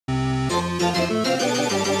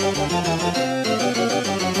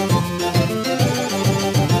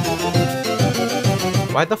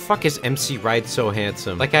Why the fuck is MC Ride so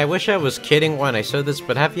handsome? Like, I wish I was kidding when I said this,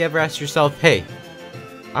 but have you ever asked yourself, hey,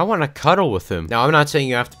 I want to cuddle with him. Now, I'm not saying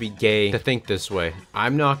you have to be gay to think this way.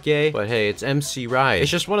 I'm not gay, but hey, it's MC Ride. It's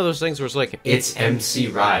just one of those things where it's like, it's MC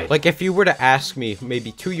Ride. Like, if you were to ask me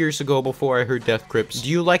maybe 2 years ago before I heard Death Grips, do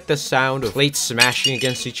you like the sound of plates smashing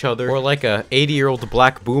against each other? Or like a 80-year-old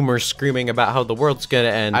black boomer screaming about how the world's gonna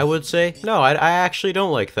end? I would say, no, I actually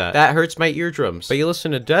don't like that. That hurts my eardrums. But you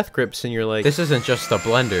listen to Death Grips and you're like, this isn't just a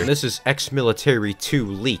blender. This is Ex-Military 2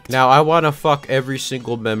 leaked. Now, I want to fuck every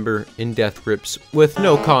single member in Death Grips with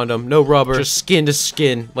no condom, no rubber, just skin to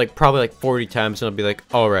skin, like probably like 40 times, and I'll be like,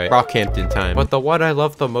 alright, Rockhampton time. But the one I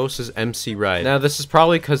love the most is MC Ride. Now, this is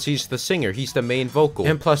probably because he's the singer, he's the main vocal,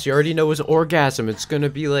 and plus you already know his orgasm. It's gonna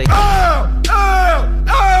be like, oh, oh,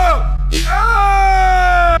 oh,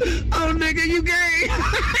 oh, oh, nigga, you gay.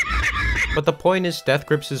 But the point is, Death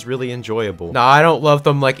Grips is really enjoyable. Nah, I don't love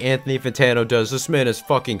them like Anthony Fantano does. This man is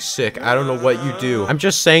fucking sick. I don't know what you do. I'm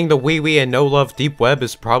just saying the wee wee and no love deep web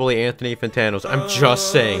is probably Anthony Fantano's. I'm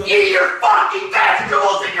just saying. Eat your fucking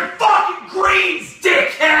vegetables and your fucking greens,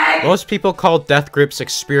 dickhead! Most people call Death Grips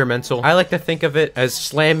experimental. I like to think of it as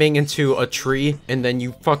slamming into a tree and then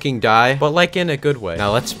you fucking die, but like in a good way.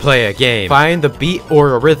 Now let's play a game. Find the beat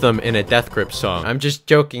or a rhythm in a Death Grips song. I'm just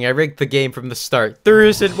joking. I rigged the game from the start. There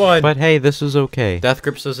isn't one. But hey, this is okay. Death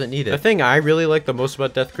Grips doesn't need it. The thing I really like the most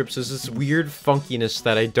about Death Grips is this weird funkiness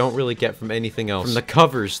that I don't really get from anything else. From the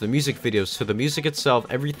covers, the music videos, to the music itself,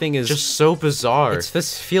 everything is just so bizarre. It's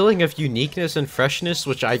this feeling of uniqueness and freshness,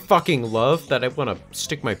 which I fucking love, that I want to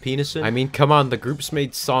stick my penis in. I mean, come on, the group's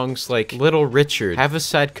made songs like Little Richard, Have a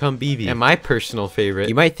Sad Come Baby, and my personal favorite,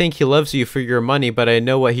 You Might Think He Loves You for Your Money, but I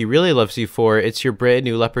know what he really loves you for. It's your brand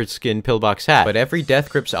new leopard skin pillbox hat. But every Death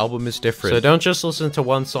Grips album is different. So don't just listen to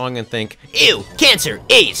one song and think, ew, cancer,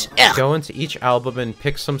 AIDS, ugh. Go into each album and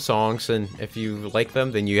pick some songs, and if you like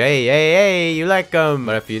them, then hey, you like them.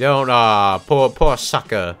 But if you don't, poor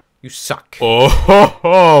sucker. You suck. Oh,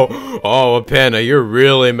 Apandah, you're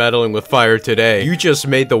really meddling with fire today. You just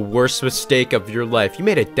made the worst mistake of your life. You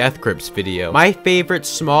made a Death Grips video. My favorite,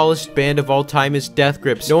 smallest band of all time is Death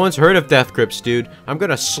Grips. No one's heard of Death Grips, dude. I'm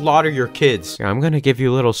gonna slaughter your kids. I'm gonna give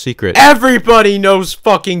you a little secret. Everybody knows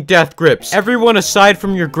fucking Death Grips. Everyone aside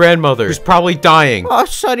from your grandmother, who's probably dying. Oh,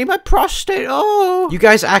 sonny, my prostate, oh. You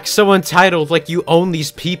guys act so entitled, like you own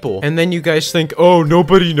these people. And then you guys think, oh,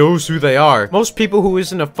 nobody knows who they are. Most people who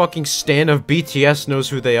isn't a fucking stan of BTS knows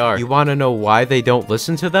who they are. You want to know why they don't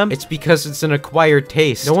listen to them? It's because it's an acquired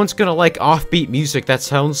taste. No one's gonna like offbeat music that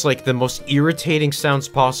sounds like the most irritating sounds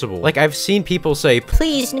possible. Like, I've seen people say,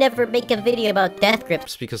 please never make a video about Death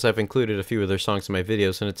Grips, because I've included a few of their songs in my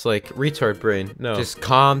videos, and it's like, retard brain. No. Just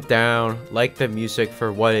calm down, like the music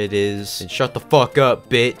for what it is, and shut the fuck up,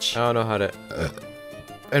 bitch. I don't know how to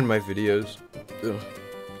end my videos. Ugh.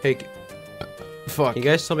 Hey, fuck. You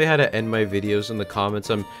guys tell me how to end my videos in the comments.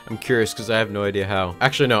 I'm curious because I have no idea how.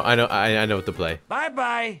 Actually, no, I know what to play.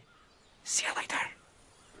 Bye-bye. See you later.